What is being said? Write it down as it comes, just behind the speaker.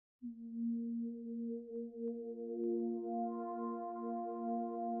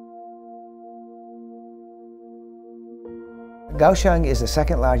Kaohsiung is the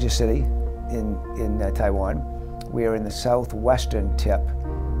second largest city in Taiwan. We are in the southwestern tip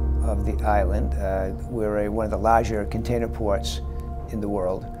of the island. We're one of the larger container ports in the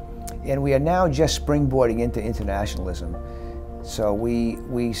world. And we are now just springboarding into internationalism. So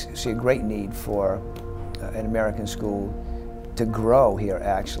we see a great need for an American school to grow here,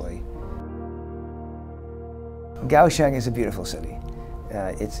 actually. Kaohsiung is a beautiful city.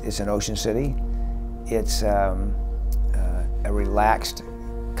 It's an ocean city. It's a relaxed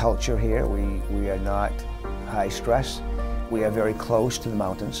culture here. We are not high stress. We are very close to the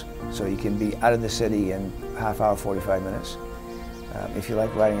mountains, so you can be out of the city in half hour, 45 minutes. If you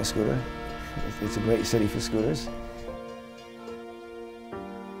like riding a scooter, it's a great city for scooters.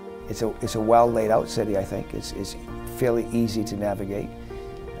 It's a well laid out city, I think. It's fairly easy to navigate.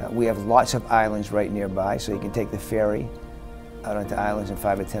 We have lots of islands right nearby, so you can take the ferry out onto islands in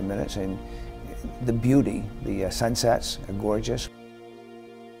 5 or 10 minutes. And the beauty, the sunsets are gorgeous.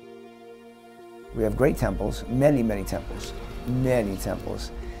 We have great temples, many temples,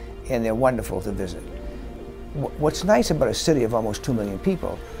 and they're wonderful to visit. What's nice about a city of almost 2 million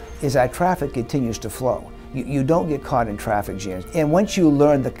people is our traffic continues to flow. You don't get caught in traffic jams. And once you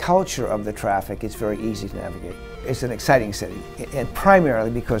learn the culture of the traffic, it's very easy to navigate. It's an exciting city, and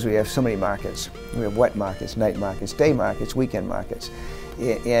primarily because we have so many markets. We have wet markets, night markets, day markets, weekend markets.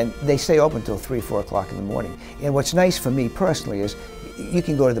 And they stay open until 3, 4 o'clock in the morning. And what's nice for me personally is you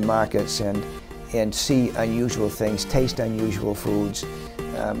can go to the markets and see unusual things, taste unusual foods.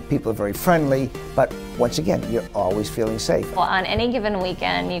 People are very friendly, but once again, you're always feeling safe. Well, on any given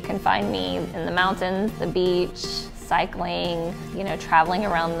weekend, you can find me in the mountains, the beach, cycling, traveling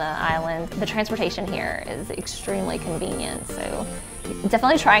around the island. The transportation here is extremely convenient, so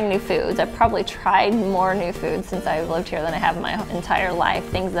definitely trying new foods. I've probably tried more new foods since I've lived here than I have in my entire life,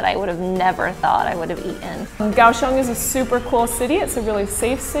 things that I would have never thought I would have eaten. Kaohsiung is a super cool city. It's a really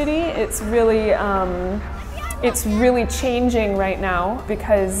safe city. It's really changing right now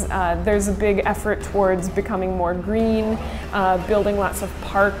because there's a big effort towards becoming more green, building lots of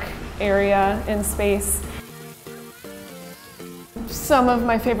park area and space. Some of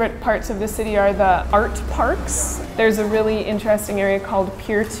my favorite parts of the city are the art parks. There's a really interesting area called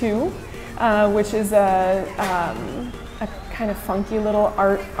Pier 2, which is a kind of funky little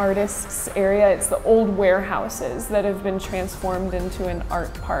artists area. It's the old warehouses that have been transformed into an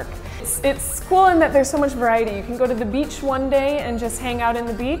art park. It's cool in that there's so much variety. You can go to the beach one day and just hang out in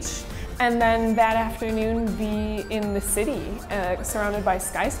the beach, and then that afternoon be in the city, surrounded by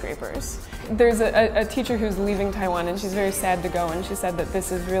skyscrapers. There's a teacher who's leaving Taiwan, and she's very sad to go, and she said that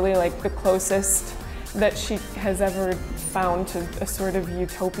this is really like the closest that she has ever found to a sort of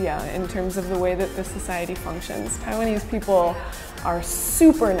utopia in terms of the way that the society functions. Taiwanese people are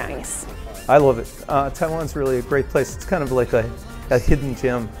super nice. I love it. Taiwan's really a great place. It's kind of like a hidden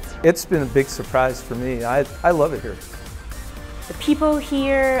gem. It's been a big surprise for me. I love it here. The people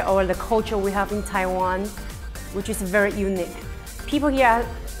here, or the culture we have in Taiwan, which is very unique. People here are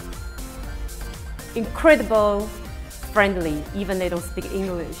incredible friendly, even they don't speak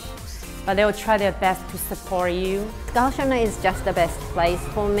English. But they will try their best to support you. Kaohsiung is just the best place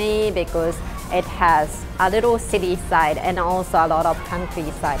for me because it has a little city side and also a lot of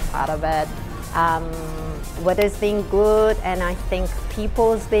countryside part of it. Weather's been good, and I think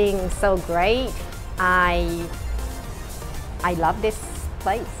people's being so great. I love this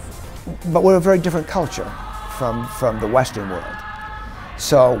place. But we're a very different culture from the Western world.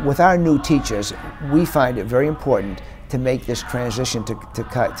 So with our new teachers, we find it very important to make this transition to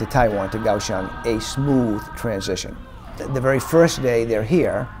Taiwan, to Kaohsiung, a smooth transition. The very first day they're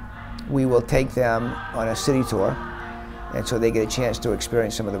here, we will take them on a city tour, and so they get a chance to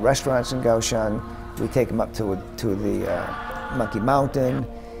experience some of the restaurants in Kaohsiung. We take them up to the Monkey Mountain.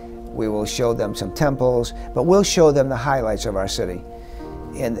 We will show them some temples, but we'll show them the highlights of our city.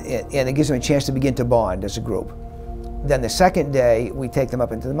 And it gives them a chance to begin to bond as a group. Then the second day, we take them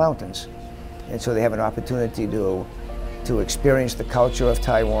up into the mountains. And so they have an opportunity to experience the culture of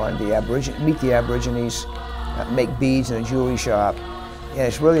Taiwan, meet the Aborigines, make beads in a jewelry shop. And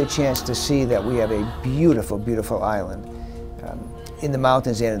it's really a chance to see that we have a beautiful, beautiful island in the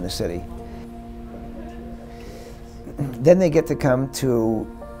mountains and in the city. Then they get to come to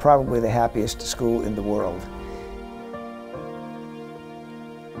probably the happiest school in the world.